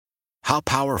How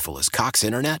powerful is Cox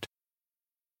Internet?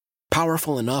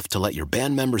 Powerful enough to let your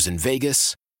band members in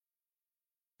Vegas,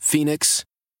 Phoenix,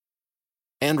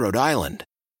 and Rhode Island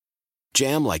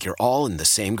jam like you're all in the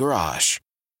same garage.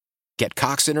 Get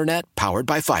Cox Internet powered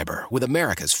by fiber with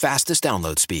America's fastest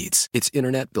download speeds. It's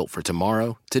internet built for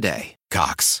tomorrow, today.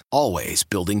 Cox, always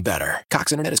building better.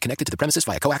 Cox Internet is connected to the premises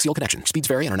via coaxial connection. Speeds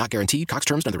vary and are not guaranteed. Cox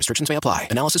terms and other restrictions may apply.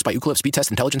 Analysis by Ookla Speed Test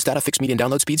Intelligence Data. Fixed median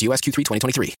download speeds. US Q3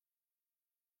 2023.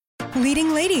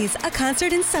 Leading Ladies, a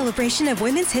concert in celebration of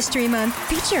Women's History Month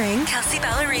featuring Kelsey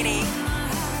Ballerini,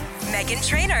 Meghan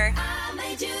Trainor,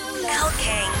 Elle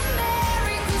King,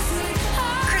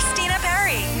 Christina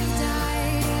Perri.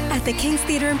 At the King's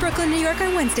Theater in Brooklyn, New York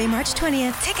on Wednesday, March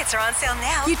 20th. Tickets are on sale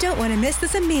now. You don't want to miss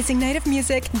this amazing night of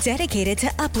music dedicated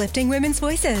to uplifting women's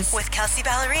voices. With Kelsey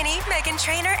Ballerini, Meghan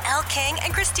Trainor, Elle King,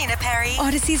 and Christina Perri.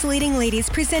 Odyssey's Leading Ladies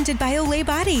presented by Olay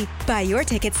Body. Buy your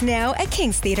tickets now at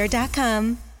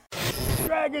kingstheater.com.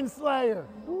 Dragon Slayer.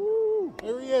 Woo.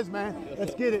 Here he is, man.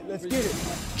 Let's get it. Let's get it.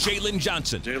 Jaylon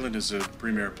Johnson. Jaylon is a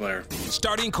premier player.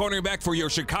 Starting cornerback for your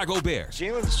Chicago Bears.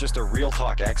 Jaylon's just a real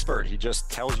talk expert. He just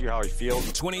tells you how he feels.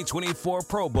 2024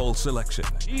 Pro Bowl selection.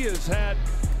 He has had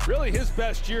really his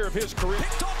best year of his career.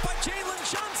 Picked off by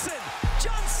Jaylon Johnson.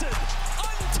 Johnson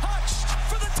untouched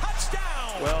for the touchdown.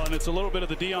 Well, and it's a little bit of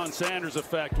the Deion Sanders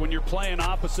effect when you're playing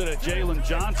opposite of Jaylon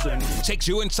Johnson. Takes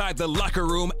you inside the locker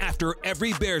room after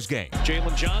every Bears game.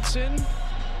 Jaylon Johnson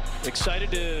excited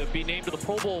to be named to the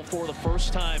Pro Bowl for the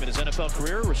first time in his NFL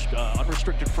career.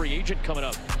 Unrestricted free agent coming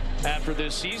up after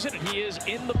this season, and he is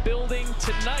in the building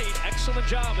tonight. Excellent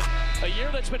job. A year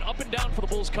that's been up and down for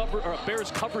the Bears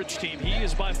coverage team. He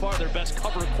is by far their best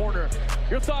cover corner.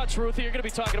 Your thoughts, Ruthie? You're going to be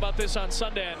talking about this on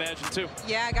Sunday, I imagine, too.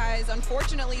 Yeah, guys.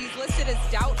 Unfortunately, he's listed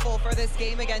as doubtful for this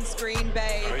game against Green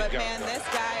Bay. But, man, this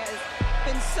guy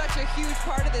has been such a huge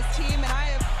part of this team. And I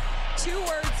have 2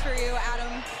 words for you,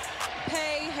 Adam.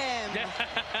 Pay him.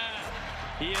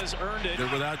 He has earned it.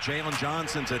 They're without Jaylon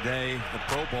Johnson today, the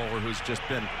Pro Bowler who's just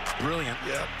been brilliant.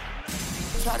 Yep.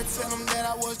 Try to tell him that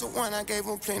I was the one. I gave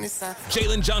him plenty of sign.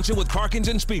 Jaylon Johnson with Parkins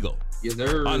and Spiegel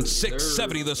on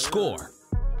 670 The Score.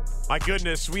 My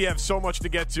goodness, we have so much to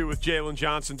get to with Jaylon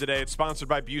Johnson today. It's sponsored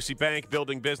by Busey Bank,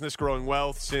 building business, growing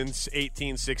wealth since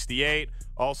 1868.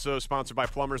 Also sponsored by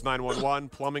Plumbers 911.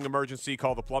 Plumbing emergency,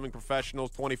 call the plumbing professionals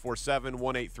 24/7,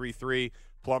 1833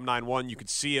 Plum 91. You can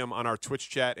see him on our Twitch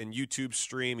chat and YouTube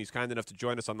stream. He's kind enough to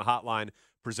join us on the hotline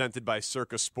presented by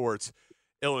Circa Sports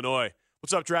Illinois.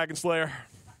 What's up, Dragon Slayer?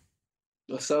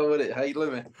 What's up with it? How you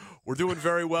living? We're doing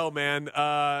very well, man.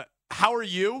 How are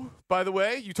you, by the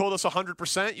way? You told us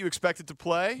 100% you expected to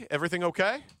play. Everything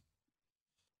okay?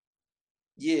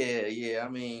 Yeah. I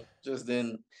mean,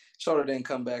 shoulder didn't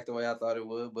come back the way I thought it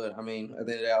would. But, I mean, at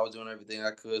the end of the day, I was doing everything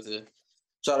I could to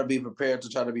try to be prepared, to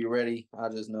try to be ready. I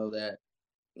just know that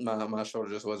my shoulder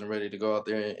just wasn't ready to go out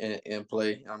there and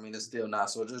play. I mean, it's still not.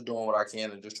 So just doing what I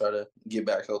can and just try to get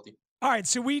back healthy. All right,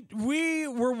 so we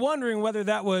were wondering whether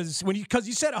that was because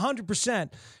you said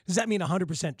 100%. Does that mean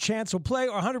 100% chance of play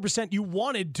or 100% you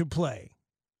wanted to play?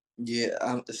 Yeah,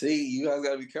 see, you guys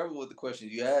got to be careful with the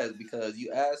questions you ask, because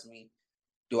you asked me,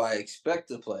 do I expect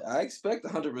to play? I expect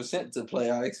 100% to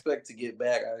play. I expect to get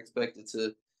back. I expected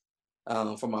to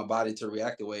for my body to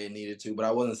react the way it needed to, but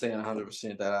I wasn't saying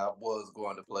 100% that I was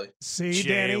going to play. See,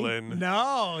 Jaylon.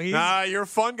 Danny? No. You're a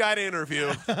fun guy to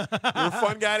interview.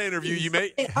 You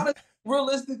may.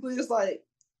 Realistically, it's like,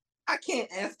 I can't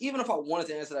ask, even if I wanted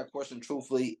to answer that question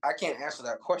truthfully, I can't answer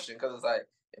that question, because it's like,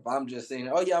 if I'm just saying,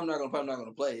 oh yeah, I'm not going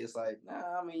to play, it's like,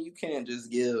 nah, I mean, you can't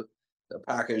just give the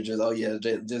Packers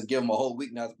just give them a whole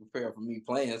week not to prepare for me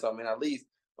playing. So, I mean, at least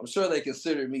I'm sure they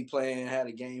considered me playing, had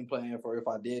a game plan for if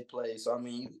I did play. So, I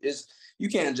mean, you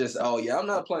can't just, oh yeah, I'm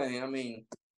not playing. I mean,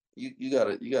 you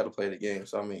gotta play the game.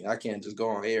 So, I mean, I can't just go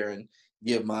on air and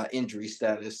give my injury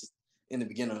status in the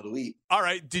beginning of the week. All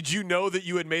right. Did you know that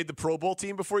you had made the Pro Bowl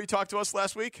team before you talked to us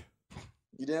last week?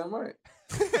 You damn right.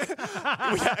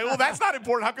 Well, that's not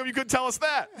important. How come you couldn't tell us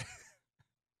that?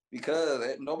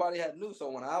 Because nobody had knew. So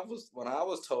when I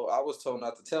was told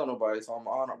not to tell nobody. So I'm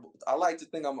honorable. I like to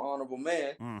think I'm an honorable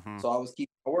man. Mm-hmm. So I was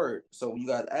keeping my word. So when you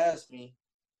guys asked me,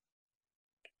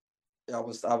 I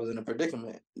was in a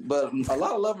predicament. But a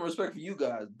lot of love and respect for you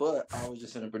guys, but I was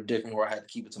just in a predicament where I had to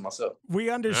keep it to myself. We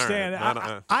understand.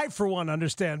 Right. I, for one,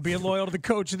 understand being loyal to the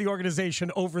coach of the organization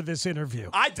over this interview.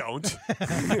 I don't.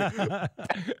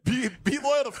 Be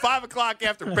loyal to 5 o'clock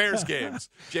after Bears games,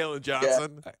 Jaylon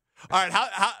Johnson. Yeah. All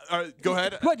right, go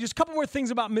ahead. But just a couple more things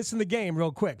about missing the game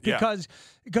real quick.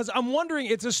 Because I'm wondering,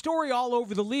 it's a story all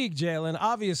over the league, Jaylon.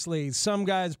 Obviously, some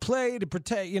guys play to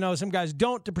protect, some guys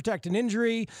don't to protect an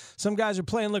injury. Some guys are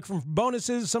playing looking for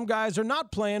bonuses. Some guys are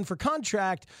not playing for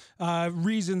contract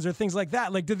reasons or things like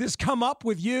that. Like, did this come up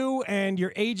with you and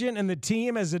your agent and the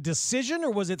team as a decision,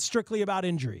 or was it strictly about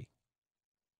injury?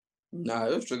 Nah,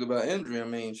 it was strictly about injury. I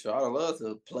mean, sure, I'd love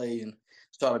to play and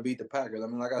try to beat the Packers. I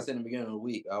mean, like I said in the beginning of the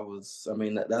week, that's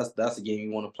a game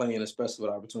you want to play in, especially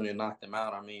with the opportunity to knock them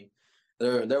out. I mean,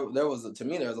 there was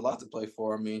a lot to play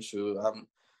for. I mean, sure,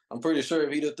 I'm pretty sure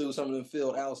if he'd have threw some of them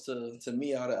field outs to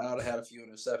me, I'd have had a few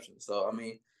interceptions. So I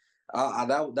mean,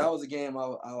 that was a game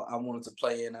I wanted to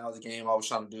play in. That was a game I was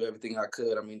trying to do everything I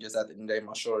could. I mean, just at the end of the day,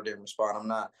 my shoulder didn't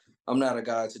respond. I'm not a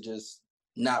guy to just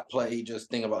not play, just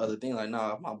think about other things. Like,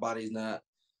 nah, if my body's not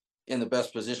in the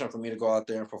best position for me to go out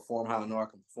there and perform how I know I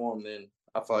can perform, then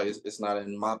I feel like it's not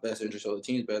in my best interest or the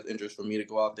team's best interest for me to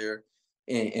go out there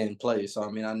and play. So,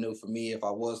 I mean, I knew for me, if I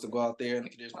was to go out there in the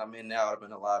condition I'm in now, I'd have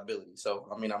been a liability. So,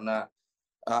 I mean,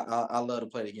 I love to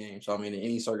play the game. So, I mean, in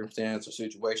any circumstance or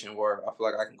situation where I feel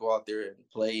like I can go out there and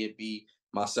play and be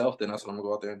myself, then that's what I'm going to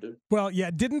go out there and do. Well,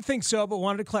 yeah, didn't think so, but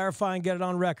wanted to clarify and get it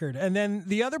on record. And then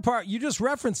the other part, you just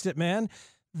referenced it, man.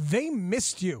 They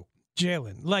missed you,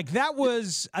 Jaylon. Like,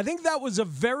 I think that was a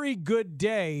very good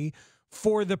day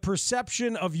for the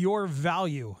perception of your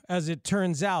value, as it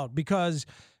turns out, because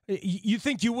you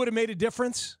think you would have made a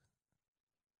difference?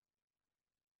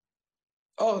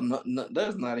 Oh, no,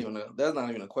 that's not even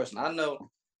a question. I know.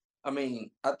 I mean,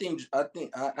 I think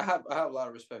I have a lot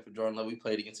of respect for Jordan Love. We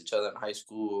played against each other in high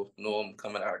school, knew him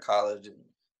coming out of college, and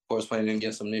of course playing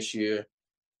against him this year.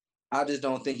 I just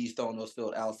don't think he's throwing those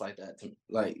field outs like that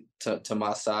to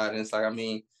my side. And it's like, I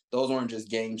mean, those weren't just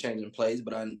game changing plays,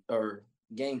 or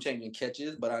game changing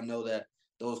catches, but I know that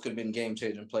those could have been game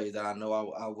changing plays that I know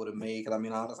I would have made. Because I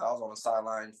mean, honestly, I was on the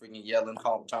sideline freaking yelling,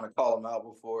 trying to call him out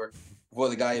before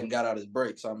the guy even got out his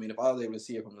break. So I mean, if I was able to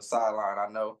see it from the sideline,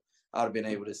 I know I'd have been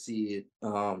able to see it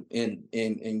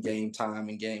in game time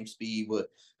and game speed. But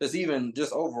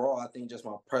just overall, I think just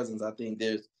my presence. I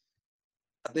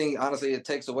think honestly, it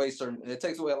takes away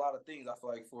a lot of things. I feel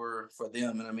like for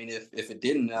them, and I mean, if it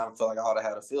didn't, I feel like I would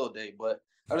have had a field day. But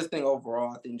I just think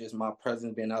overall, I think just my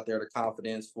presence being out there, the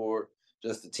confidence for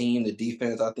just the team, the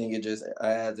defense, I think it just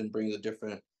adds and brings a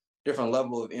different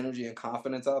level of energy and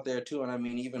confidence out there too. And I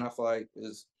mean, even I feel like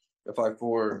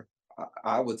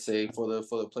I would say for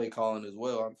the play calling as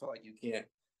well, I feel like you can't,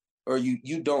 or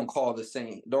you don't call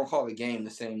the game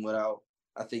the same without,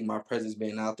 I think, my presence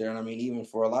being out there. And I mean, even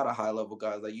for a lot of high level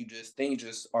guys, like things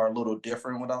just are a little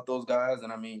different without those guys.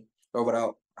 And I mean, or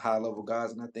without high level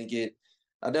guys. And I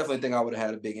definitely think I would have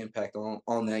had a big impact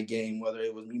on that game, whether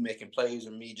it was me making plays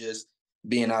or me just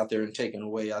being out there and taking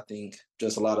away. I think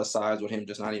just a lot of sides with him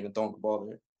just not even throwing the ball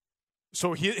there.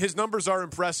 So his numbers are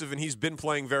impressive, and he's been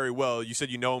playing very well. You said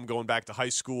you know him going back to high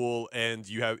school, and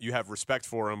you have respect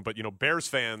for him. But Bears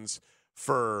fans,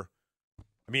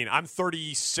 I'm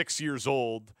 36 years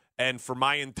old, and for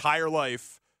my entire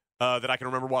life that I can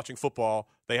remember watching football,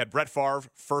 they had Brett Favre,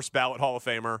 first ballot Hall of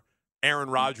Famer,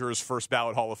 Aaron Rodgers, first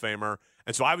ballot Hall of Famer,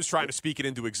 and so I was trying to speak it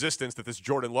into existence that this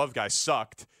Jordan Love guy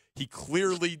sucked. He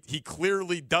clearly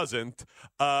doesn't.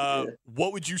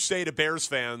 What would you say to Bears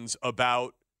fans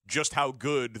about just how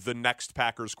good the next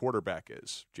Packers quarterback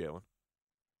is, Jaylon?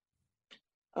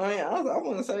 I mean, I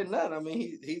wouldn't say nothing. I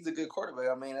mean, he's a good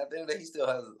quarterback. I mean, at the end of the day, he still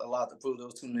has a lot to prove.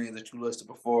 Those two names that you listed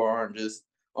before aren't just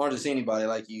anybody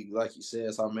like you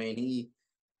said. So I mean,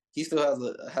 he still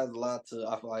has a lot to,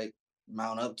 I feel like,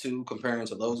 mount up to comparing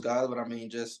to those guys. But I mean,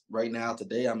 just right now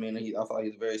today, I mean, I feel like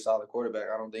he's a very solid quarterback.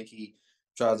 I don't think he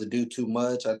tries to do too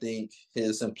much. I think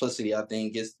his simplicity,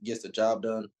 gets the job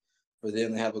done for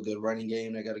them. They have a good running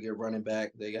game. They got a good running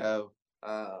back. They have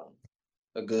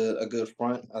a good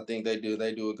front. I think they do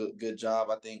a good job.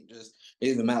 I think just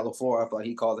even Matt LaFleur, I feel like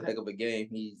he calls a heck of a game.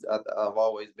 I've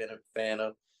always been a fan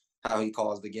of how he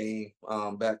calls the game.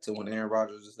 Back to when Aaron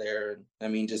Rodgers was there, and I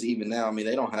mean, just even now, I mean,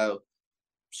 they don't have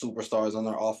superstars on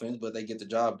their offense, but they get the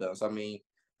job done. So I mean,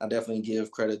 I definitely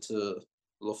give credit to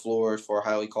LaFleur for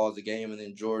how he calls the game, and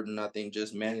then Jordan, I think,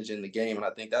 just managing the game. And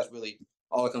I think that's really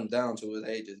all it comes down to is,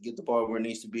 hey, just get the ball where it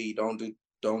needs to be. Don't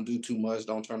do too much.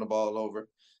 Don't turn the ball over.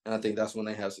 And I think that's when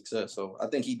they have success. So I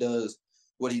think he does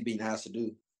what he's being asked to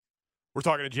do. We're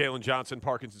talking to Jaylon Johnson,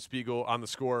 Parkinson Spiegel on the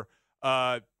Score.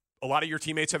 A lot of your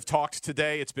teammates have talked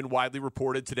today. It's been widely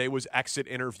reported. Today was exit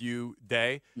interview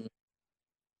day. Mm-hmm.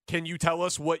 Can you tell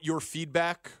us what your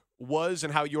feedback was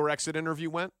and how your exit interview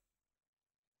went?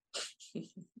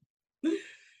 Can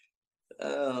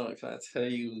I tell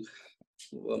you?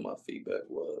 what my feedback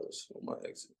was on my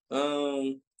exit.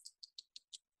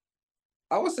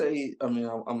 I would say, I'm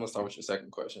gonna start with your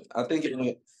second question. I think it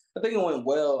went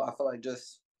well. I feel like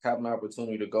just having an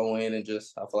opportunity to go in and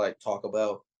just, I feel like, talk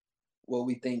about what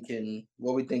we think can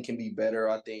be better.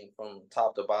 I think from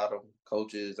top to bottom,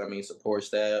 coaches, support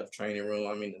staff, training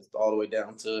room. It's all the way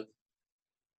down to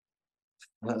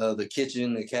the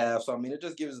kitchen, the calf. So it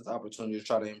just gives us the opportunity to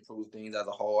try to improve things as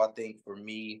a whole. I think for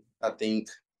me, let me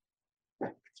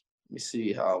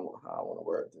see how I want to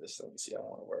word this. Let me see how I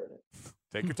want to word it.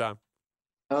 Take your time.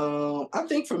 I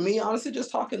think for me, honestly,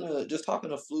 just talking to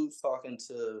Flus, talking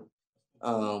to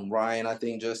Ryan. I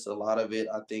think just a lot of it,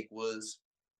 I think, was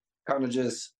kind of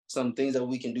just some things that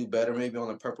we can do better, maybe on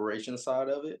the preparation side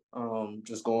of it.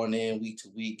 Just going in week to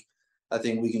week, I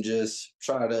think we can just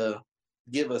try to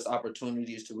give us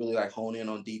opportunities to really like hone in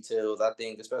on details. I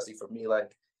think, especially for me,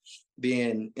 like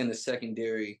being in the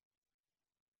secondary,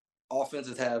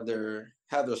 offenses have their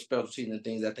specialties and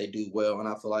things that they do well. And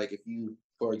I feel like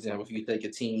for example, if you take a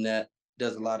team that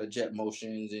does a lot of jet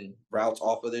motions and routes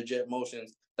off of their jet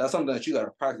motions, that's something that you got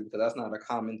to practice because that's not a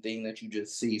common thing that you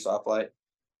just see. So I feel like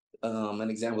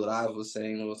an example that I was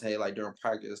saying was, hey, like during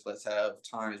practice, let's have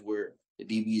times where the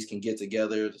DBs can get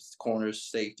together, the corners,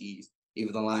 safeties,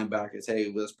 even the linebackers.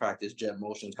 Hey, let's practice jet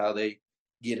motions, how they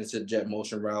get into jet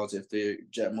motion routes, if they're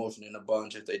jet motion in a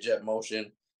bunch, if they jet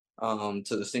motion to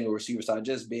the single receiver side,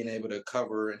 just being able to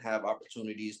cover and have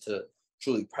opportunities to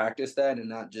truly practice that and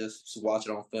not just watch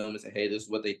it on film and say, hey, this is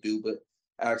what they do, but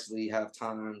actually have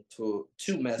time to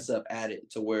mess up at it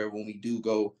to where when we do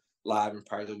go live in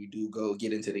practice, we do go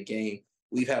get into the game,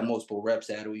 we've had multiple reps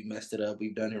at it, we've messed it up,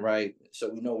 we've done it right, so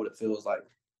we know what it feels like.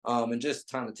 And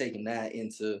just kind of taking that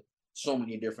into so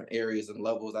many different areas and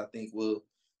levels, I think will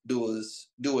do us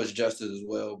justice as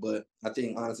well. But I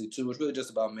think honestly too, it's really just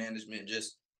about management,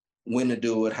 just when to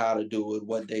do it, how to do it,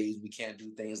 what days we can't do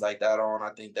things like that on.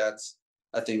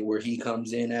 I think where he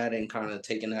comes in at and kind of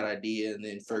taking that idea and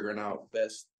then figuring out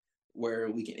best where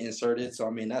we can insert it.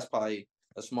 So, that's probably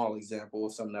a small example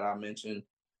of something that I mentioned.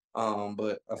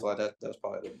 But I feel like that's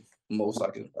probably the most I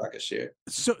could share.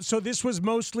 So this was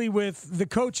mostly with the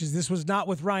coaches. This was not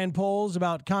with Ryan Poles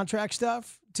about contract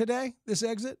stuff today, this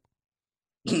exit?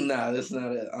 Nah, that's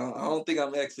not it. I don't think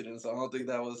I'm exiting, so I don't think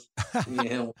that was me and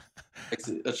him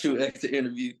a true exit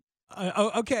interview.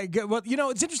 Okay, good. Well,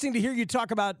 it's interesting to hear you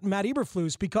talk about Matt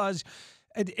Eberflus because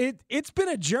it's been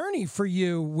a journey for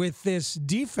you with this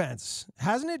defense,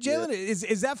 hasn't it, Jaylon? Yeah.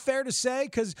 Is that fair to say?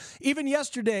 Because even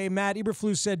yesterday, Matt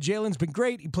Eberflus said Jaylon's been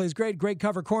great. He plays great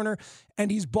cover corner,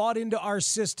 and he's bought into our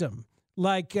system.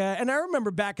 And I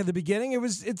remember back at the beginning, it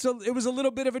was a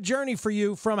little bit of a journey for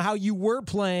you from how you were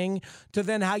playing to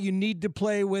then how you need to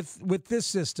play with this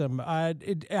system.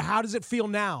 How does it feel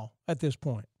now at this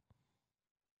point?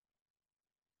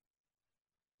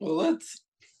 Well,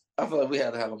 I feel like we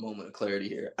had to have a moment of clarity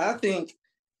here. I think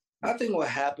what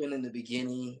happened in the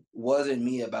beginning wasn't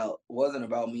about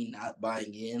me not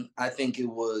buying in. I think it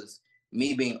was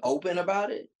me being open about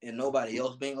it and nobody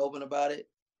else being open about it.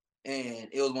 And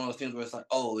it was one of those things where it's like,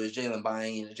 oh, is Jaylon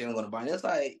buying in? Is Jaylon going to buy in? It's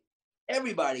like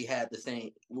everybody had the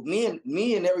same. Me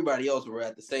and everybody else were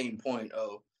at the same point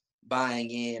of buying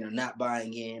in or not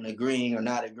buying in, agreeing or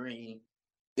not agreeing.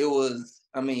 It wasn't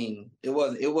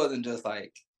just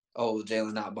like, oh,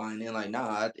 Jaylon not buying in. Like,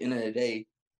 nah, at the end of the day,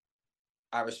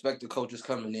 I respect the coaches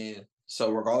coming in.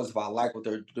 So regardless if I like what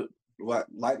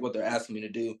they're asking me to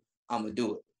do, I'm gonna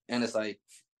do it. And it's like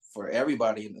for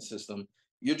everybody in the system,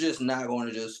 you're just not going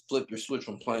to just flip your switch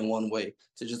from playing one way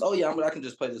to just, oh yeah, I can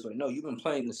just play this way. No, you've been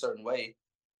playing a certain way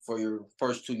for your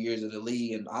first 2 years in the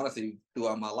league, and honestly,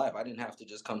 throughout my life, I didn't have to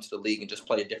just come to the league and just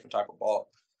play a different type of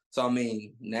ball. So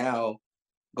now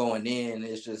going in,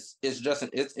 it's an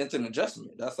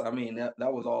adjustment.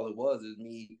 That was all it was, is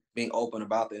me being open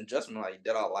about the adjustment. Like,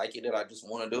 did I like it? Did I just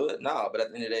want to do it? No, but at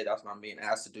the end of the day, that's what I'm being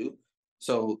asked to do.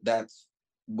 So that's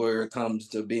where it comes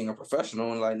to being a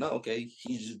professional and like, no, okay,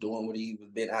 he's just doing what he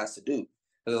was being asked to do.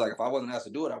 Because like, if I wasn't asked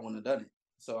to do it, I wouldn't have done it.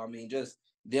 So just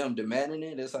them demanding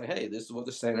it, it's like, hey, this is what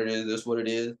the standard is, this is what it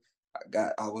is.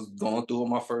 I was going through it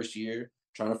my first year,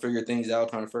 trying to figure things out,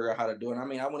 trying to figure out how to do it. I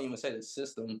wouldn't even say the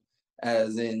system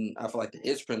as in, I feel like the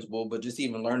itch principle, but just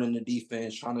even learning the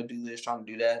defense, trying to do this, trying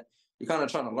to do that. You're kind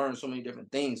of trying to learn so many different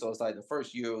things. So it's like the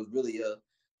first year was really a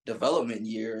development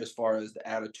year as far as the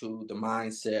attitude, the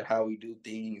mindset, how we do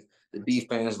things, the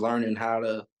defense, learning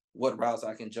what routes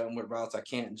I can jump, what routes I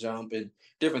can't jump, and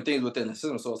different things within the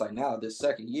system. So it's like now this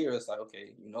second year, it's like,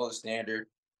 okay, the standard,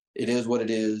 it is what it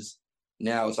is.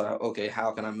 Now it's like, okay, how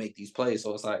can I make these plays?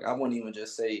 So it's like, I wouldn't even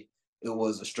just say it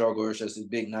was a struggle or it's just a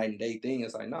big night and day thing.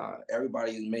 It's like, nah,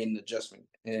 everybody has made an adjustment.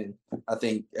 And I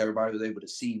think everybody was able to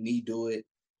see me do it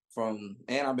and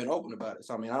I've been open about it.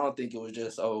 So, I mean, I don't think it was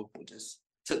just, it just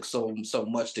took so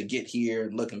much to get here.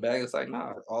 And looking back, it's like,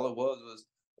 nah, all it was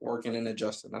working and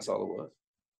adjusting. That's all it was.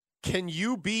 Can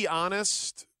you be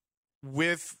honest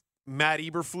with Matt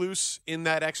Eberflus in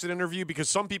that exit interview? Because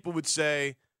some people would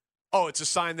say, oh, it's a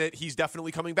sign that he's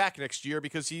definitely coming back next year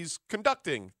because he's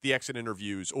conducting the exit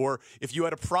interviews. Or if you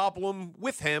had a problem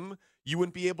with him, you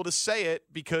wouldn't be able to say it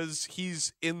because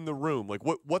he's in the room. Like,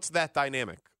 what's that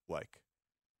dynamic like?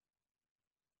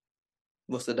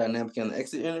 What's the dynamic in the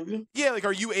exit interview? Yeah, like,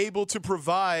 are you able to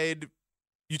provide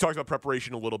 – you talked about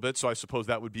preparation a little bit, so I suppose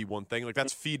that would be one thing. Like,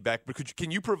 that's feedback. But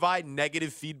can you provide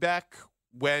negative feedback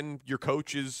when your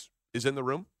coach is in the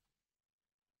room?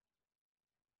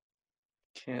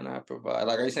 Can I provide?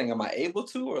 Like, are you saying am I able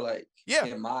to, or like, yeah,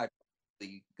 am I?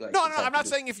 Like, no, I'm not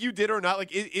saying if you did or not.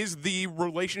 Like, is the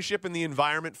relationship and the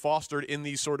environment fostered in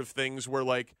these sort of things where,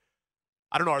 like,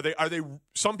 I don't know, are they?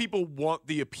 Some people want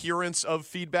the appearance of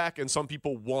feedback, and some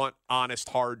people want honest,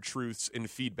 hard truths in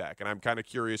feedback. And I'm kind of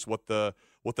curious what the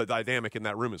dynamic in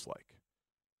that room is like.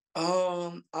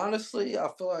 Honestly, I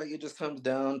feel like it just comes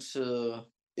down to.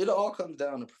 It all comes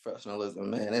down to professionalism,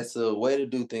 man. It's a way to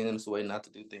do things, and it's a way not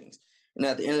to do things. And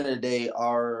at the end of the day,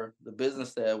 the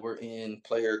business that we're in,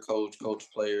 player, coach,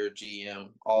 player, GM,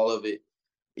 all of it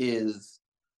is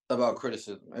about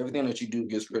criticism. Everything that you do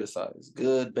gets criticized.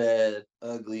 Good, bad,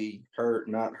 ugly, hurt,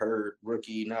 not hurt,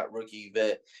 rookie, not rookie,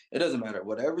 vet. It doesn't matter.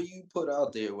 Whatever you put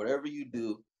out there, whatever you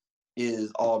do is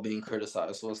all being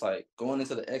criticized. So it's like going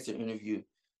into the exit interview,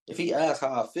 if he asks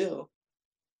how I feel,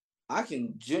 I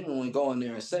can genuinely go in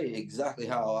there and say exactly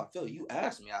how I feel. You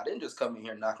asked me. I didn't just come in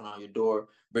here knocking on your door,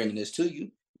 bringing this to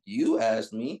you. You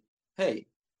asked me, hey,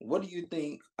 what do you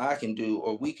think I can do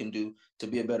or we can do to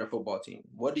be a better football team?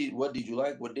 What did you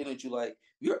like? What didn't you like?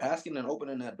 You're asking and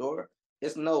opening that door.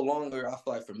 It's no longer, I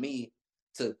feel like, for me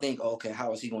to think, okay,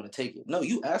 how is he going to take it? No,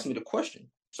 you asked me the question,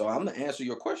 so I'm going to answer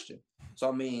your question. So,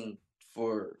 I mean,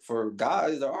 for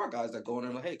guys, there are guys that go in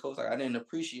there like, hey, coach, I didn't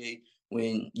appreciate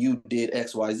when you did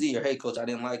X, Y, Z, or hey, coach, I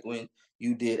didn't like when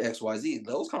you did X, Y, Z.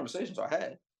 Those conversations are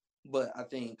had, but I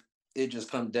think it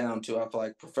just comes down to, I feel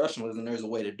like, professionalism. There's a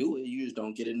way to do it. You just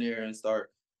don't get in there and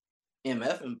start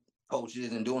MFing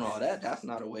coaches and doing all that. That's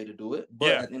not a way to do it. But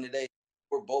at the end of the day,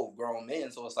 we're both grown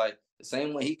men, so it's like the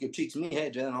same way he could teach me,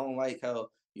 hey, Jaylon, I don't like how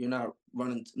you're not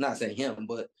running, not saying him,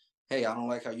 but hey, I don't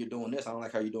like how you're doing this, I don't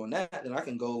like how you're doing that. Then I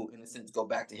can go, in a sense, go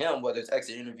back to him, whether it's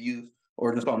exit interviews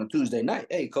or just on a Tuesday night.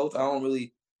 Hey, coach, I don't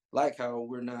really like how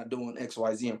we're not doing X,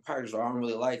 Y, Z in practice, or I don't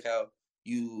really like how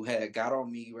you had got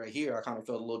on me right here. I kind of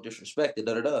felt a little disrespected,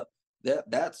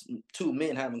 That's two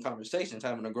men having conversations,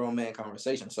 having a grown man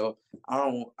conversation. So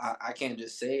I can't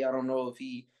just say, I don't know if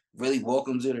he really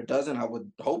welcomes it or doesn't. I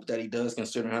would hope that he does,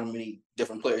 considering how many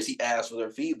different players he asked for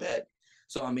their feedback.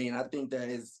 So, I mean, I think that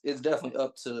it's definitely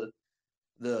up to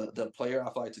the player,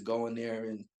 I feel like, to go in there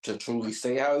and to truly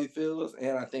say how he feels.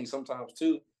 And I think sometimes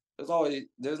too,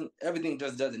 everything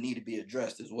just doesn't need to be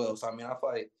addressed as well. So, I mean, I feel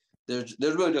like there's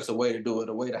really just a way to do it,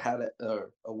 a way to have it,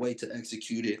 a way to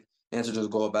execute it, and to just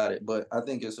go about it. But I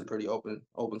think it's a pretty open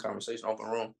conversation, open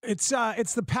room. It's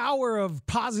the power of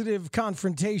positive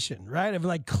confrontation, right? Of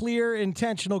like clear,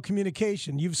 intentional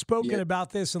communication. You've spoken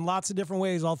about this in lots of different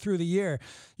ways all through the year.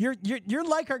 You're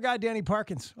like our guy Danny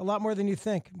Parkins a lot more than you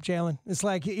think, Jaylon. It's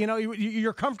like,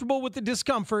 you're comfortable with the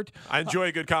discomfort. I enjoy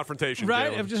a good confrontation,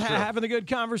 right? Jaylon. Of just having a good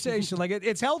conversation. Like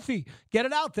it's healthy. Get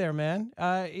it out there, man.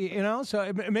 So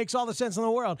it makes all the sense in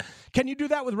the world. Can you do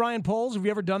that with Ryan Poles? Have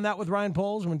you ever done that with Ryan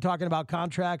Poles when talking about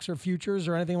contracts or futures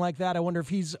or anything like that? I wonder if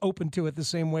he's open to it the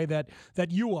same way that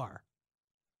you are.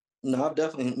 No, I've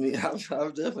definitely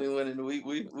went into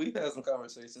we've had some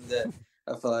conversations that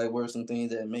I feel like were some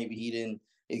things that maybe he didn't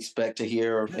expect to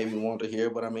hear or maybe want to hear.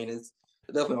 But I mean, it's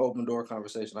definitely an open door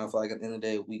conversation. I feel like at the end of the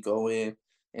day, we go in,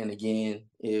 and again,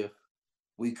 if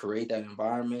we create that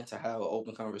environment to have an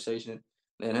open conversation,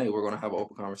 then hey, we're going to have an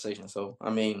open conversation. So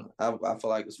I mean, I feel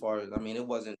like as far as, I mean, it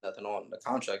wasn't nothing on the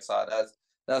contract side.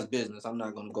 That's business. I'm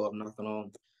not going to go up knocking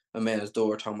on a man's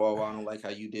door talking about, I don't like how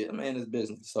you did. A man is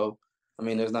business. So, I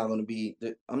mean, I'm not going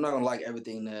to like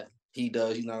everything that he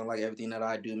does. He's not going to like everything that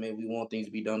I do. Maybe we want things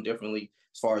to be done differently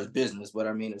as far as business. But,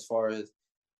 I mean, as far as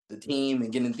the team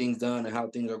and getting things done and how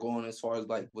things are going as far as,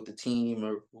 like, with the team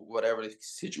or whatever the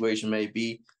situation may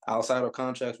be, outside of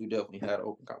contracts, we definitely had an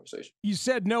open conversation. You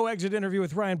said no exit interview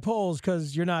with Ryan Poles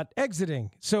because you're not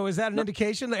exiting. So is that an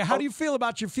indication? Like, how do you feel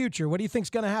about your future? What do you think's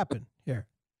going to happen here?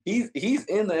 He's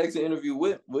in the exit interview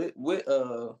with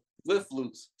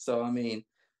Flutes. So I mean,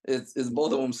 it's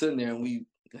both of them sitting there, and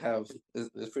have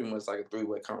it's pretty much like a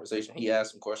three-way conversation. He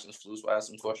asks some questions, Flus will ask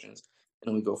some questions,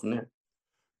 and we go from there.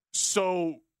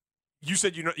 So you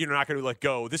said you're not going to let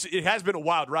go. It has been a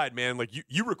wild ride, man. Like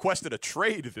you requested a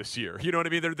trade this year. You know what I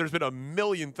mean? There's been a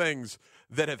million things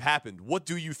that have happened. What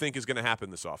do you think is going to happen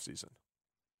this offseason?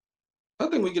 I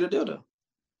think we get a deal done.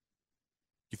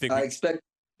 You think I expect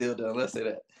a deal done. Let's say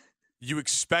that. You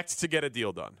expect to get a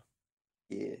deal done?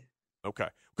 Yeah. Okay.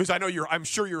 Because I know I'm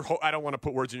sure I don't want to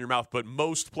put words in your mouth, but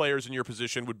most players in your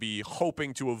position would be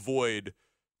hoping to avoid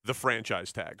the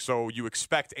franchise tag. So you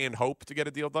expect and hope to get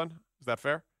a deal done? Is that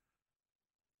fair?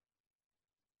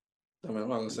 I mean, I'm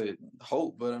not going to say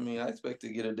hope, but I mean, I expect to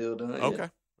get a deal done. Okay.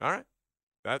 Yeah. All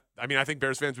right. I think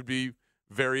Bears fans would be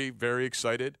very, very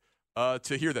excited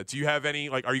to hear that. Do you have any,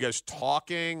 are you guys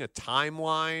talking, a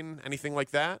timeline, anything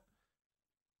like that?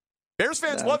 Bears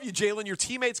fans love you, Jaylon. Your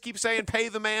teammates keep saying, pay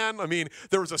the man. I mean,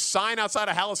 there was a sign outside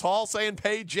of Hallis Hall saying,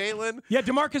 pay Jaylon. Yeah,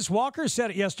 DeMarcus Walker said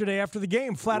it yesterday after the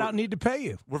game, flat out need to pay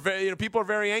you. We're very, people are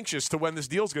very anxious to when this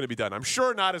deal's going to be done. I'm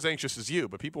sure not as anxious as you,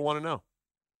 but people want to know.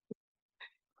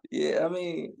 Yeah, I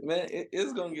mean, man,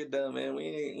 it's going to get done, man. We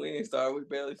ain't started. We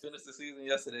barely finished the season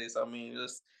yesterday. So, I mean,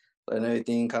 just letting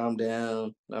everything calm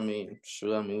down. I mean,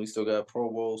 sure. I mean, we still got Pro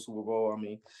Bowl, Super Bowl. I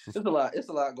mean, it's a lot. It's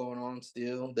a lot going on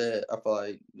still that I feel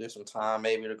like there's some time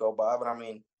maybe to go by. But I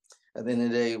mean, at the end of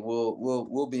the day,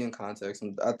 we'll be in context,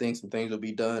 and I think some things will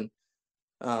be done,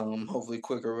 hopefully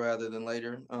quicker rather than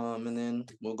later. And then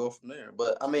we'll go from there.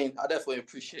 But I mean, I definitely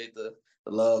appreciate the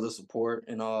love, the support,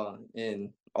 and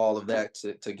all of that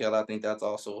together. I think that's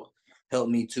also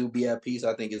helped me to be at peace.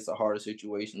 I think it's a harder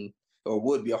situation. Or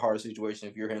would be a harder situation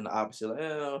if you're hearing the opposite.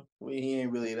 Like, he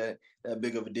ain't really that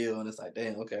big of a deal. And it's like,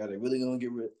 damn, okay, are they really gonna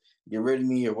get rid of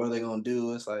me, or what are they gonna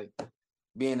do? It's like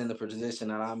being in the position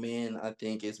that I'm in. I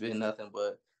think it's been nothing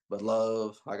but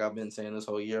love. Like I've been saying this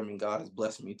whole year. I mean, God has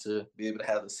blessed me to be able to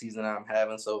have the season I'm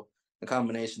having. So the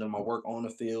combination of my work on the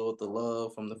field, the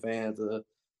love from the fans, the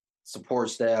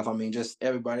support staff. I mean, just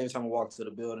everybody. Every time I walk to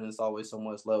the building, it's always so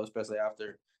much love, especially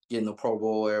after getting the Pro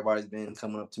Bowl. Everybody's been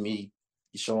coming up to me,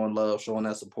 showing love, showing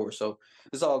that support. So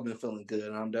it's all been feeling good,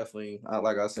 and I'm definitely,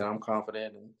 like I said, I'm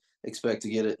confident and expect to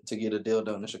get a deal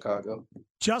done in Chicago.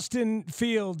 Justin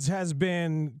Fields has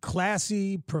been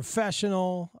classy,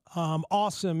 professional,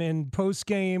 awesome in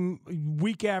post-game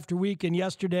week after week, and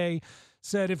yesterday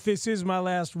said, if this is my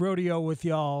last rodeo with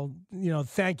y'all,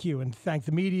 thank you, and thank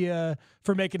the media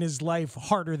for making his life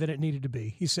harder than it needed to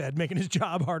be. He said, making his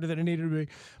job harder than it needed to be,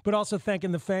 but also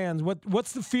thanking the fans.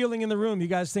 What's the feeling in the room? You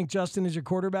guys think Justin is your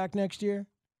quarterback next year?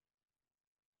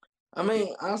 I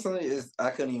mean, honestly,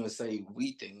 I couldn't even say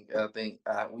we think. I think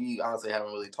we honestly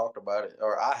haven't really talked about it,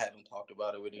 or I haven't talked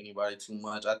about it with anybody too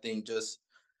much. I think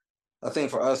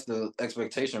for us, the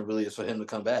expectation really is for him to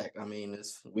come back. I mean,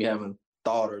 we haven't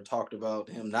thought or talked about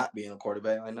him not being a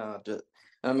quarterback. Like, nah,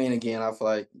 I mean, again, I feel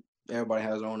like everybody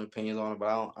has their own opinions on it, but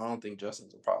I don't think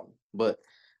Justin's a problem. But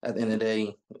at the end of the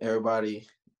day, everybody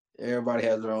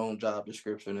has their own job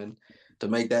description, and to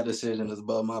make that decision is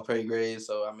above my pay grade.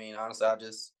 So, I mean, honestly,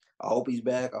 I hope he's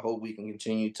back. I hope we can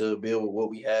continue to build with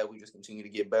what we have. We just continue to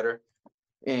get better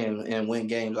and win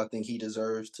games. I think he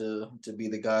deserves to be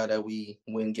the guy that we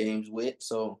win games with.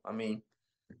 So, I mean,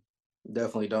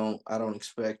 definitely I don't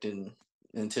expect and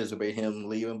anticipate him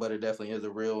leaving, but it definitely is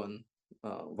a real and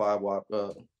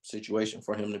vibe situation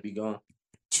for him to be gone.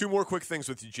 Two more quick things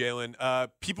with you, Jaylon.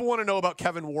 People want to know about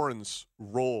Kevin Warren's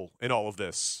role in all of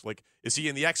this. Like, is he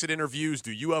in the exit interviews?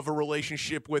 Do you have a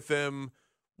relationship with him?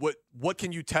 What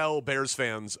can you tell Bears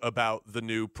fans about the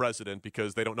new president,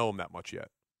 because they don't know him that much yet?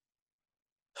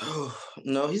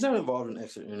 No, he's not involved in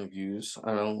exit interviews.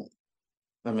 I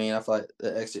feel like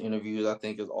the exit interviews, I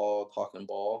think, is all talking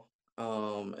ball.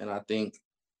 And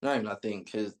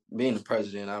his being the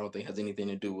president, I don't think has anything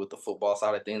to do with the football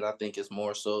side of things. I think it's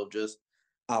more so just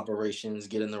operations,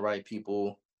 getting the right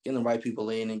people in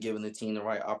and giving the team the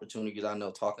right opportunities. I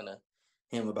know talking to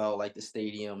him about like the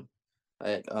stadium,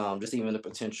 like just even the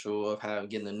potential of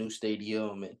getting a new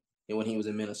stadium, and when he was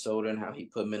in Minnesota and how he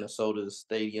put Minnesota's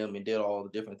stadium and did all the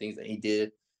different things that he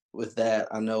did with that.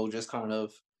 I know just kind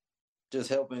of just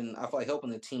helping. I feel like helping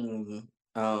the team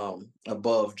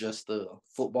above just the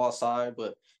football side,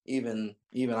 but even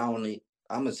I'm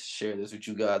gonna share this with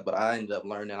you guys, but I ended up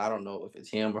learning, I don't know if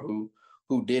it's him or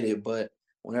who did it, but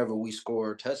whenever we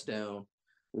score a touchdown,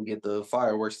 we get the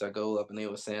fireworks that go up, and they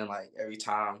were saying like every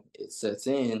time it sets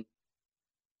in,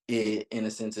 it in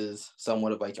a sense is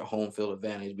somewhat of like a home field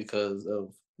advantage because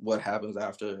of what happens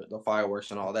after the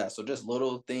fireworks and all that. So just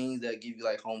little things that give you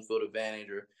like home field advantage,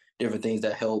 or different things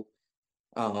that help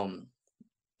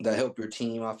your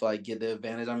team, I feel like, get the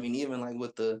advantage. I mean, even like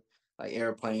with like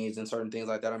airplanes and certain things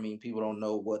like that. I mean, people don't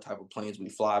know what type of planes we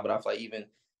fly, but I feel like even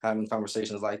having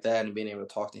conversations like that and being able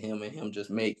to talk to him and him just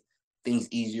make things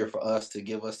easier for us to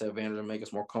give us the advantage and make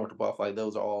us more comfortable. I feel like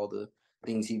those are all the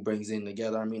things he brings in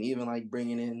together. I mean, even like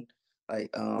bringing in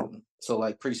like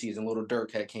preseason, Little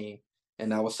Dirk had came,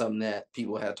 and that was something that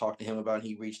people had talked to him about. And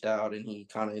he reached out and he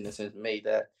kind of in a sense made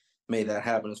that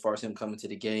happen as far as him coming to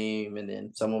the game. And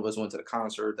then some of us went to the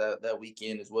concert that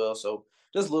weekend as well. So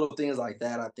just little things like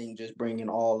that. I think just bringing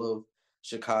all of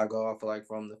Chicago, I feel like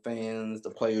from the fans, the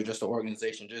players, just the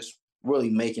organization, just really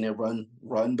making it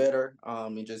run better,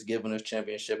 and just giving us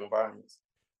championship environments.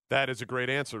 That is a great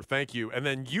answer. Thank you. And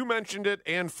then you mentioned it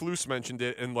and Flus mentioned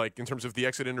it, and like in terms of the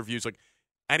exit interviews, like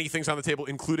anything's on the table,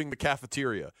 including the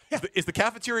cafeteria. Yeah. Is the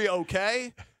cafeteria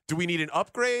okay? Do we need an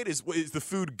upgrade? Is the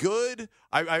food good?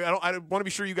 I want to be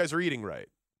sure you guys are eating right.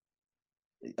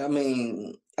 I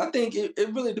mean, I think it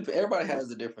really depends. Everybody has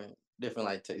a different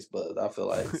like taste buds, I feel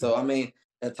like. So I mean,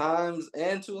 at times,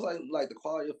 and too, like the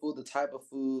quality of food, the type of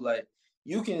food, like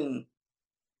you can.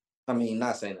 I mean,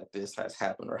 not saying that this has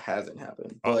happened or hasn't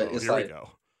happened, but it's like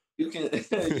you can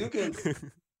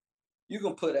you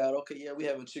can put out, okay, yeah, we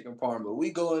have a chicken parm, but we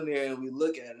go in there and we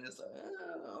look at it and it's like,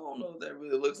 I don't know if that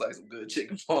really looks like some good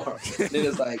chicken parm. Then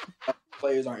it's like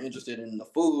players aren't interested in the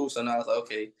food, so now it's like,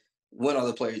 okay, when are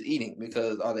the players eating?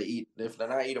 Because if they're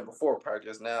not eating before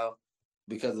practice now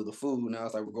because of the food, now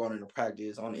it's like we're going into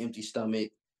practice on an empty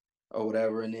stomach or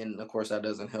whatever, and then of course that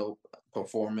doesn't help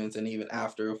performance. And even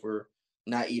after, if we're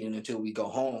not eating until we go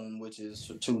home, which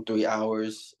is 2-3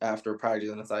 hours after practice,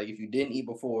 and it's like if you didn't eat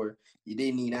before, you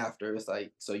didn't eat after. It's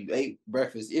like, so you ate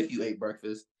breakfast if you ate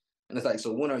breakfast, and it's like,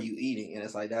 so when are you eating? And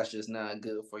it's like that's just not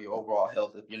good for your overall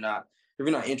health if you're not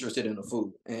interested in the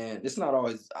food. And it's not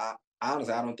always.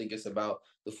 Honestly, I don't think it's about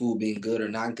the food being good or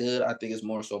not good. I think it's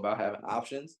more so about having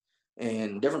options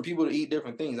and different people to eat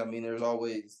different things. I mean, there's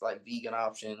always like vegan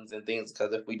options and things,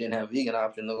 because if we didn't have vegan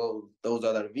options, those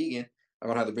that are vegan are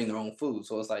going to have to bring their own food.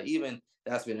 So it's like, even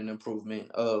that's been an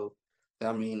improvement of,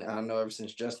 I mean, I know ever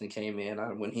since Justin came in,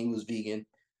 when he was vegan,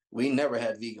 we never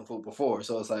had vegan food before.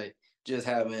 So it's like just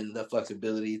having the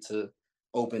flexibility to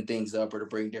open things up or to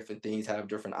bring different things, have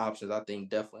different options, I think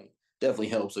definitely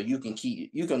helps. So you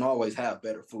can always have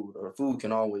better food, or food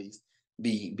can always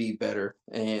be better.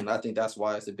 And I think that's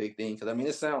why it's a big thing. Because I mean,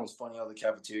 it sounds funny on the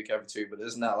cafeteria, but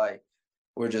it's not like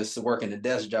we're just working a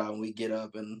desk job and we get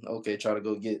up and try to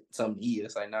go get something to eat.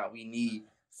 It's like, now we need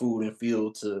food and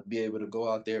fuel to be able to go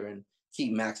out there and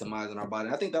keep maximizing our body.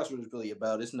 And I think that's what it's really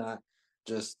about. It's not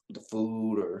just the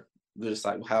food or just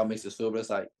like how it makes us feel, but it's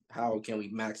like, how can we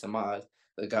maximize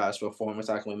the guys' performance?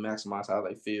 How can we maximize how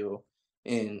they feel?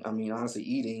 And I mean, honestly,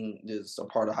 eating is a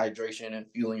part of hydration and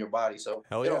fueling your body. So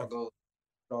it all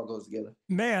goes together.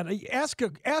 Man, ask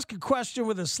a question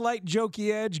with a slight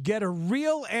jokey edge, get a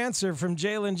real answer from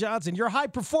Jaylon Johnson. You're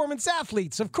high-performance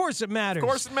athletes. Of course it matters. Of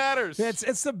course it matters.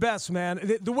 It's the best,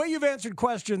 man. The way you've answered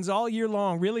questions all year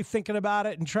long, really thinking about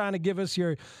it and trying to give us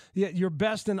your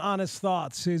best and honest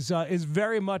thoughts is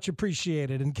very much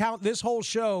appreciated. And count this whole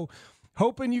show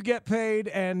hoping you get paid,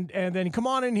 and then come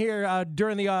on in here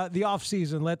during the off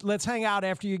season. Let's hang out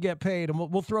after you get paid,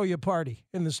 and we'll throw you a party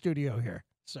in the studio here,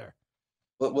 sir.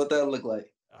 What that look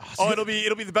like? Oh, it'll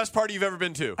be the best party you've ever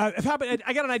been to. I got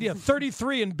an idea.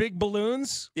 33 in big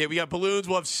balloons. Yeah, we got balloons.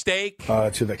 We'll have steak.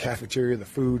 To the cafeteria, the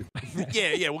food.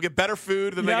 yeah. We'll get better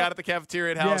food than they got at the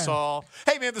cafeteria at House Hall.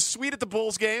 Hey, man, the suite at the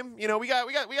Bulls game. You know, we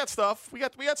got stuff. We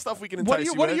got stuff we can entice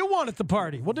you with. What do you want at the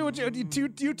party? We'll do what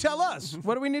you tell us.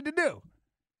 What do we need to do?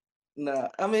 Nah,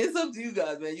 I mean, it's up to you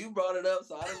guys, man. You brought it up,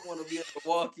 so I just want to be able to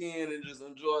walk in and just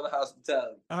enjoy the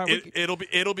hospitality.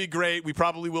 It'll be great. We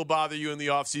probably will bother you in the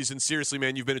offseason. Seriously,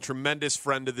 man, you've been a tremendous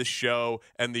friend to this show,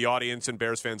 and the audience and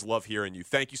Bears fans love hearing you.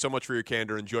 Thank you so much for your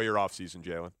candor. Enjoy your offseason,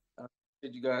 Jaylon.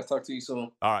 Did you guys talk to you soon?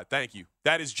 All right, thank you.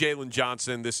 That is Jaylon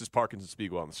Johnson. This is Parkins and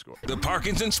Spiegel on The Score. The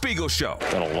Parkins and Spiegel Show.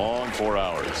 Been a long 4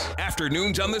 hours.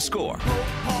 Afternoons on The Score.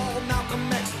 Paul,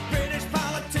 Malcolm X, British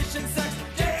politician, sex,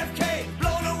 JFK,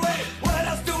 blown away. What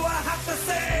else do I have to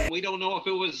say? We don't know if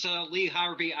it was Lee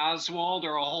Harvey Oswald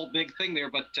or a whole big thing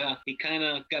there, but he kind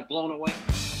of got blown away.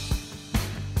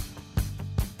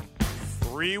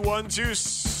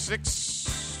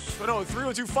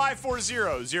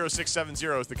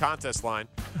 312-540-0670 is the contest line.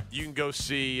 You can go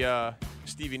see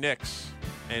Stevie Nicks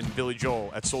and Billy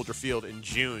Joel at Soldier Field in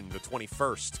June the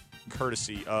 21st,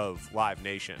 courtesy of Live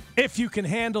Nation. If you can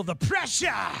handle the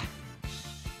pressure.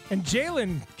 And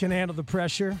Jaylon can handle the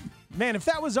pressure. Man, if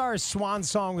that was our swan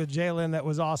song with Jaylon, that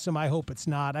was awesome. I hope it's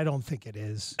not. I don't think it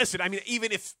is. Listen, I mean,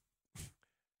 even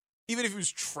even if he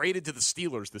was traded to the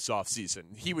Steelers this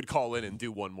offseason, he would call in and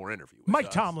do one more interview with Mike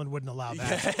us. Tomlin wouldn't allow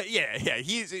that. Yeah.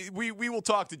 We will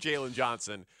talk to Jaylon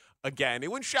Johnson again. It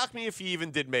wouldn't shock me if he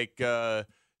even did make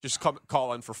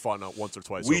call in for fun once or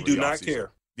twice. We do not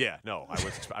care. Yeah, no,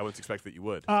 I wouldn't expect that you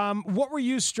would. What were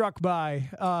you struck by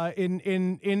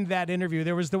in that interview?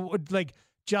 There was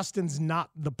Justin's not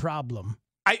the problem.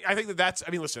 I think that's.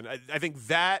 I mean, listen. I think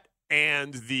that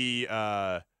and the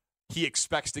he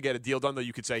expects to get a deal done. Though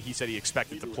you could say he said he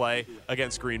expected to play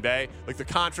against Green Bay. Like the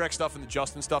contract stuff and the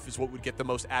Justin stuff is what would get the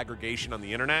most aggregation on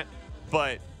the internet.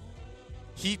 But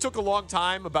he took a long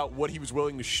time about what he was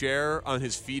willing to share on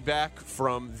his feedback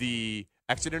from the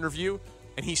exit interview,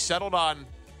 and he settled on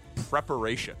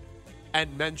preparation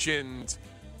and mentioned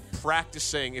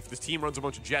practicing. If the team runs a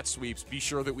bunch of jet sweeps, be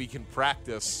sure that we can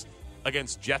practice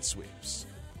against jet sweeps.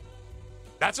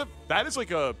 That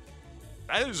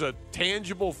is a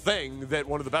tangible thing that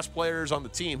one of the best players on the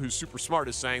team, who's super smart,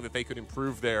 is saying that they could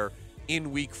improve their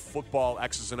in-week football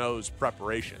X's and O's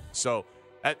preparation. So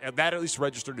that at least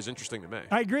registered as interesting to me.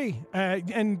 I agree.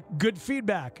 And good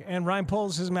feedback. And Ryan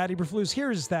Poles says Matt Eberflus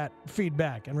hears that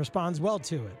feedback and responds well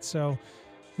to it. So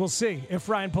we'll see if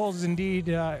Ryan Poles is indeed,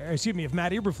 if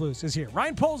Matt Eberflus is here.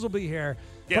 Ryan Poles will be here.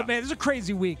 Yeah. But, man, this is a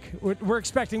crazy week. We're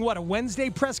expecting, a Wednesday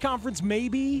press conference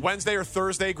maybe? Wednesday or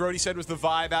Thursday, Grody said, was the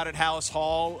vibe out at Hallis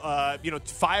Hall.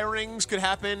 Firings could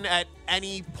happen at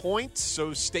any point,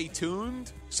 so stay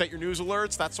tuned. Set your news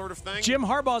alerts, that sort of thing. Jim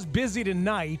Harbaugh's busy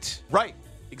tonight. Right,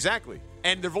 exactly.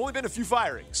 And there have only been a few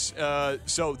firings,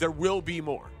 so there will be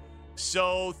more.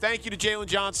 So thank you to Jaylon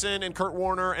Johnson and Kurt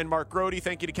Warner and Mark Grody.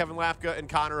 Thank you to Kevin Lapka and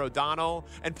Connor O'Donnell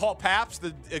and Paul Papps,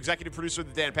 the executive producer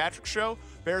of the Dan Patrick Show,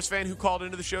 Bears fan who called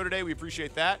into the show today. We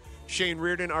appreciate that. Shane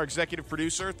Reardon, our executive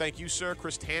producer. Thank you, sir.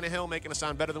 Chris Tannehill, making us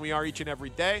sound better than we are each and every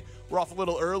day. We're off a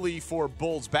little early for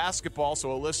Bulls basketball, so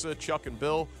Alyssa, Chuck, and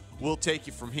Bill will take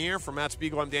you from here. For Matt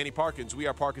Spiegel, I'm Danny Parkins. We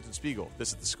are Parkins and Spiegel. This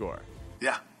is The Score.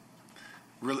 Yeah.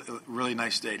 Really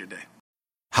nice day today.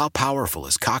 How powerful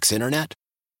is Cox Internet?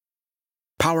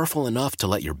 Powerful enough to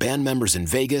let your band members in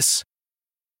Vegas,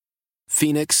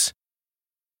 Phoenix,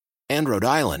 and Rhode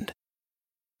Island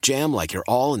jam like you're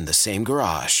all in the same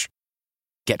garage.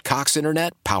 Get Cox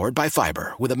Internet powered by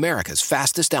fiber with America's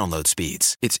fastest download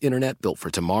speeds. It's internet built for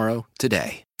tomorrow,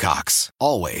 today. Cox,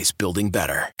 always building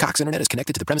better. Cox Internet is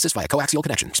connected to the premises via coaxial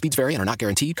connection. Speeds vary and are not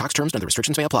guaranteed. Cox terms and other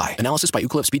restrictions may apply. Analysis by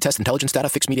Ookla Speed Test Intelligence Data.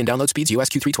 Fixed median download speeds. US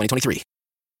Q3 2023.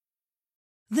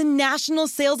 The national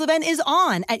sales event is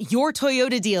on at your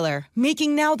Toyota dealer,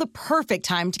 making now the perfect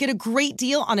time to get a great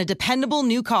deal on a dependable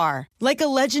new car. Like a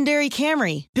legendary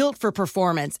Camry, built for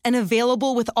performance and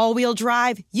available with all-wheel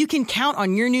drive, you can count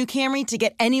on your new Camry to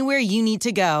get anywhere you need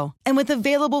to go. And with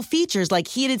available features like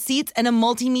heated seats and a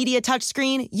multimedia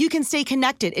touchscreen, you can stay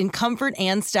connected in comfort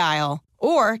and style.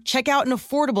 Or check out an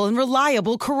affordable and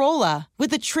reliable Corolla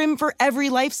with a trim for every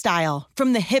lifestyle.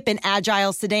 From the hip and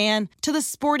agile sedan to the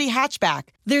sporty hatchback,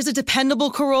 there's a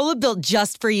dependable Corolla built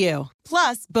just for you.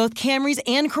 Plus, both Camrys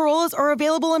and Corollas are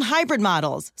available in hybrid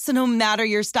models, so no matter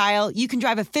your style, you can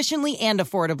drive efficiently and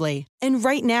affordably. And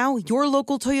right now, your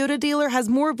local Toyota dealer has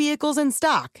more vehicles in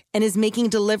stock and is making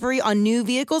delivery on new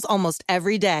vehicles almost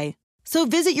every day. So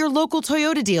visit your local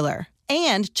Toyota dealer.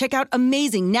 And check out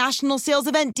amazing national sales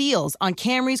event deals on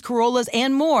Camrys, Corollas,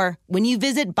 and more when you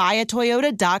visit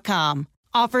buyatoyota.com.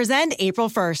 Offers end April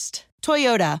 1st.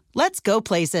 Toyota, let's go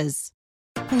places.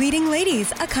 Leading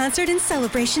Ladies, a concert in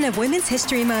celebration of Women's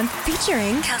History Month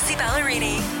featuring Kelsey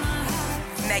Ballerini,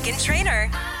 Meghan Trainor,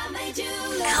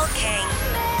 Elle King,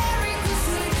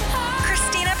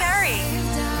 Christina Perry.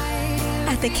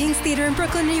 At the King's Theater in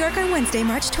Brooklyn, New York on Wednesday,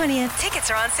 March 20th. Tickets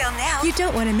are on sale now. You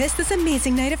don't want to miss this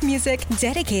amazing night of music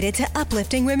dedicated to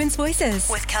uplifting women's voices.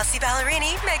 With Kelsey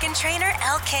Ballerini, Meghan Trainor,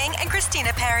 Elle King, and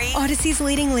Christina Perry. Odyssey's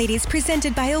Leading Ladies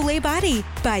presented by Olay Body.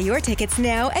 Buy your tickets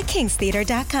now at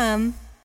kingstheater.com.